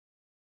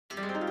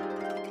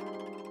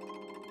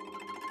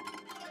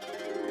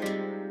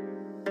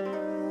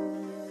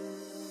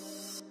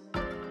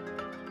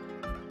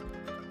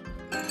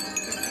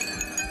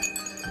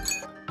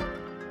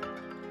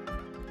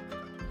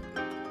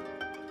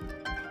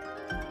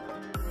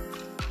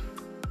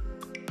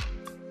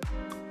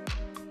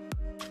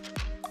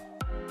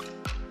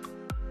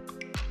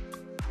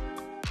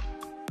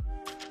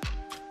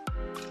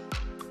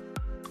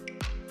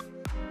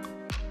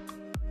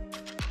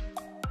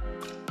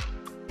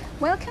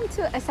Welcome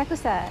to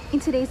Asakusa.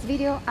 In today's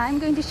video, I'm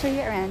going to show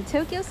you around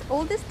Tokyo's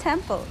oldest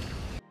temple.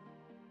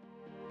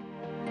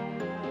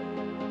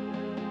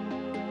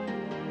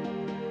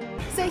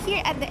 So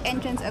here at the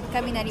entrance of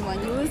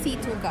Kaminarimon, you will see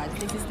two gods.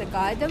 This is the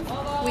god of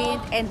wind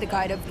and the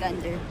god of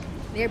thunder.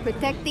 They're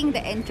protecting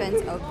the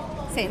entrance of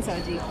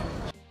Sensoji.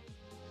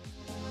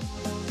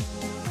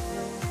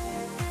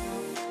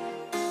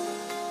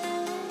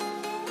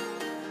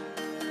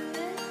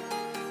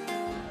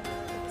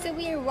 So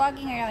we are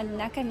walking around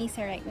Nakamise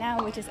right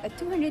now, which is a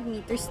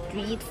 200-meter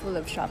street full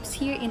of shops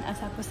here in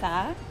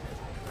Asakusa.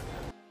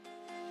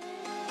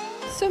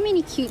 So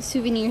many cute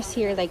souvenirs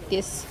here, like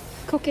this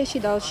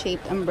kokeshi doll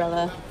shaped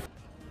umbrella.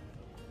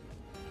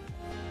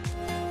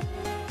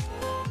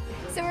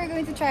 So we're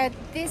going to try out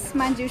this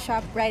manju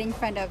shop right in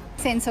front of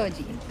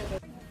Sensoji.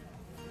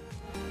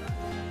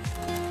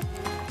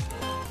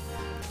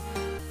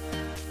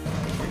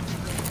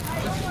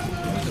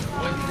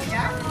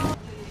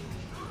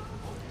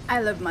 I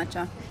love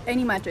matcha.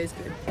 Any matcha is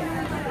good.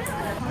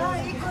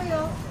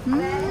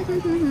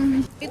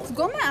 It's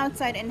goma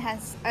outside and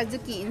has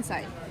azuki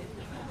inside.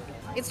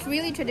 It's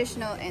really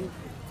traditional and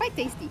quite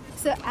tasty.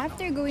 So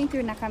after going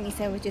through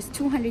Nakamise, which is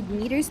 200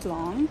 meters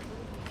long,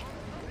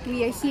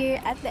 we are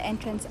here at the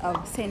entrance of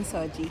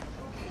Sensoji.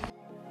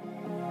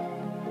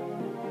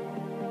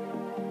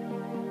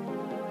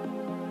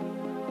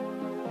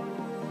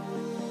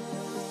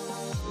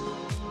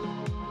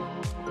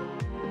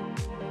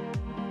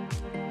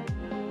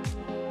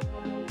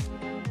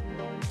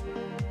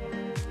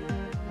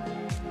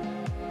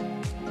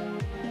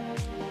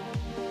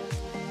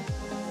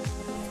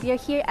 We are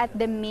here at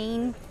the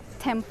main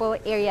temple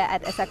area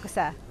at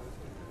Asakusa.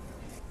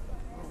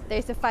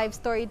 There's a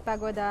 5-storied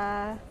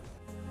pagoda,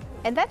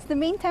 and that's the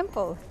main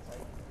temple.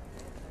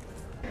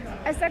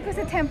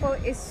 Asakusa temple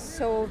is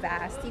so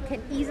vast. You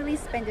can easily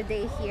spend a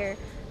day here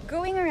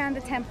going around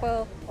the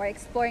temple or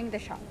exploring the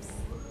shops.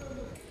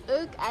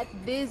 Look at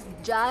these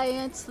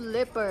giant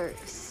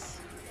slippers.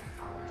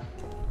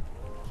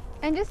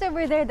 And just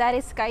over there, that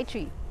is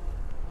Skytree.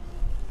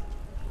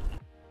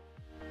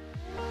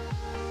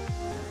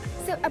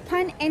 So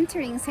upon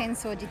entering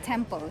Sensoji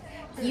temple,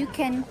 you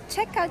can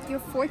check out your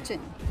fortune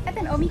at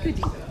an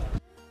omikuji.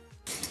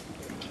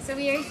 So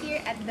we are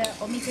here at the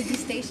omikuji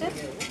station.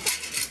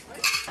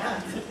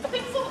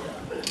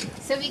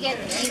 So we get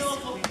these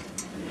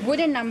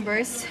wooden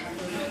numbers.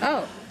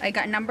 Oh, I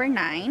got number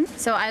 9.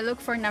 So I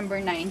look for number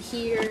 9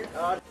 here.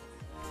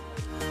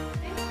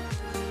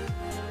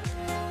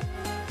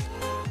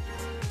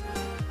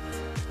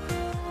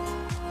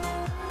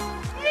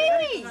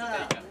 Hey!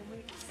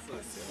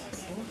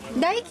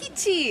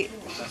 Daikichi!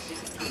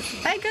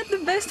 I got the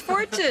best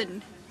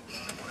fortune!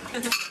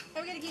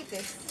 I'm gonna keep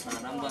this.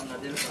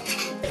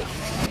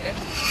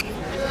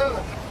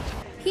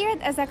 Here at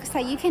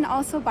Asakusa, you can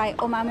also buy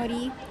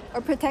omamori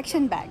or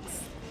protection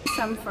bags.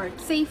 Some for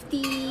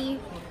safety,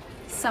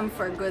 some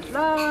for good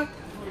luck.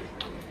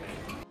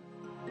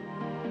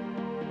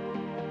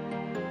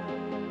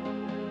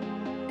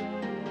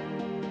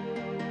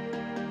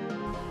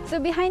 So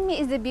behind me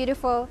is the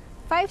beautiful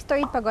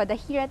 5-storied pagoda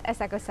here at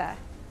Asakusa.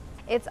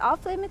 It's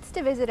off limits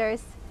to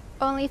visitors.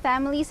 Only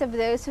families of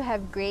those who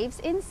have graves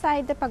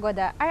inside the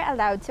pagoda are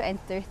allowed to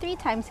enter 3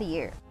 times a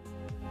year.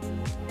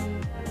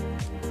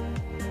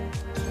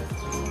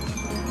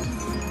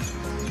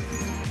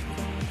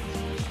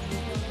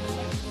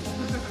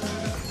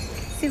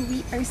 So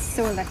we are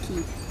so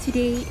lucky.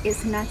 Today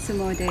is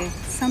Natsumode,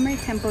 summer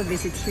temple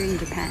visit here in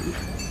Japan.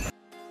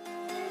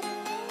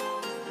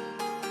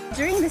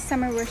 During the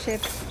summer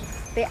worship,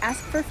 they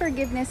ask for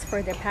forgiveness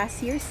for their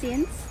past year's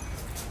sins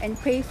and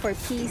pray for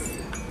peace,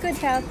 good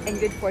health, and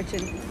good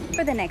fortune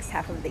for the next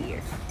half of the year.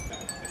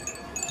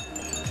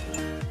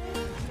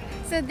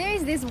 So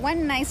there's this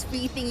one nice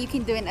free thing you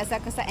can do in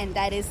Asakusa, and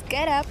that is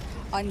get up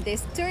on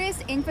this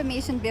tourist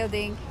information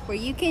building where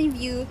you can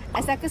view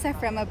Asakusa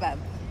from above.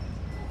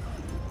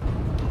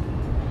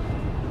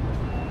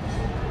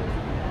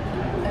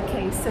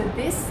 Okay, so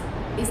this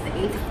is the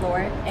 8th floor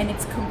and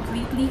it's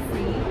completely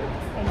free,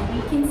 and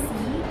we can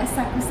see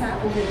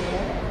Asakusa over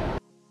there.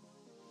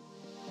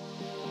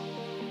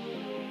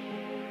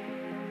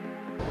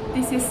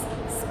 This is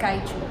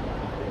Skytree.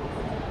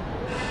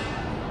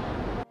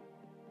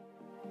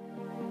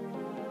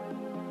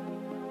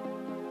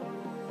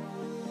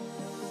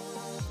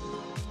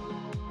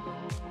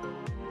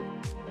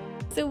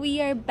 So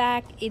we are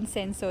back in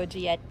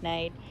Sensoji at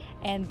night,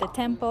 and the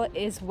temple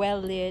is well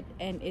lit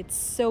and it's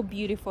so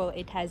beautiful.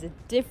 It has a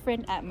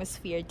different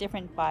atmosphere,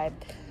 different vibe.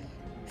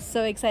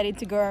 So excited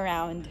to go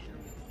around.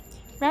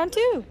 Round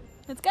 2,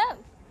 let's go!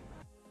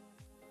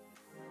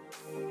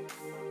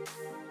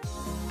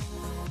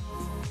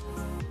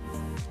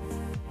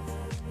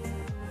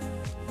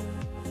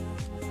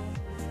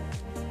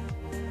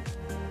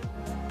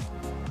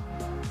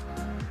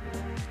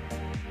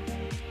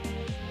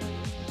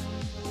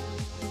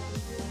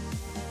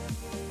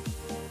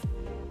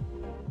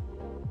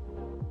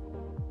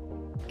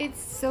 It's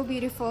so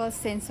beautiful,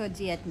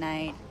 Sensoji at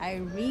night. I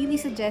really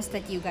suggest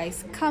that you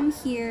guys come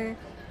here.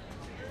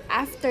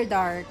 after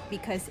dark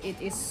because it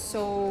is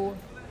so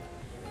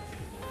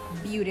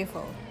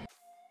beautiful.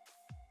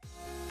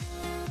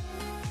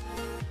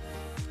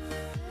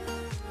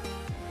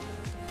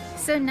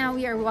 So now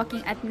we are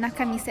walking at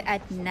Nakamise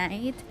at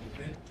night.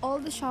 All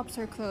the shops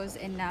are closed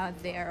and now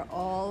they are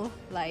all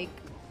like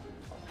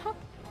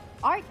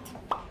art,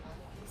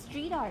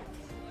 street art.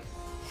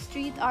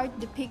 Street art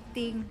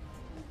depicting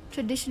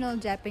traditional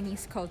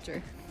Japanese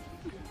culture.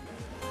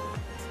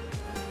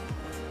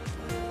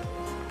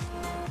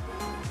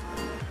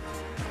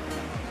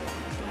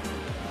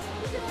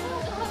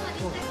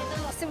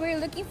 So we're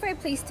looking for a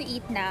place to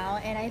eat now,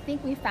 and I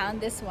think we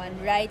found this one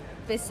right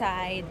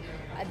beside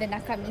the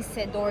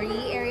Nakamise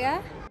Dori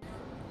area.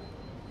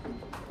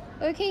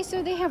 Okay,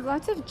 so they have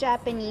lots of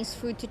Japanese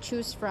food to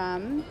choose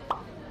from.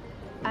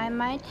 I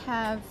might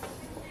have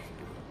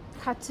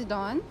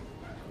katsudon,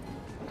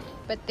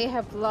 but they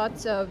have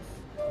lots of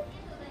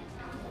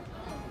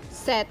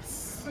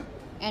sets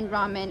and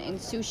ramen and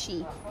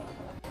sushi.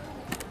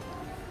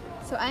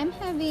 So I'm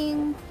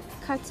having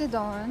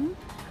katsudon,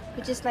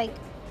 which is like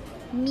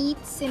meat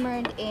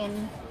simmered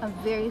in a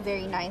very,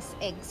 very nice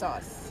egg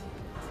sauce.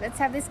 Let's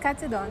have this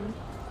katsudon.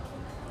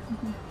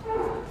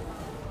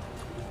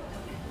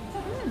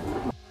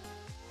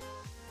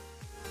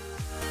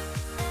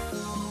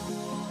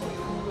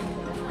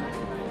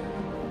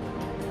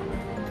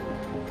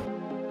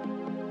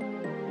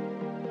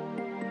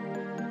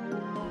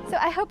 So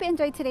I hope you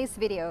enjoyed today's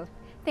video.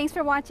 Thanks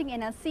for watching,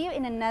 and I'll see you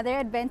in another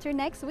adventure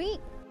next week.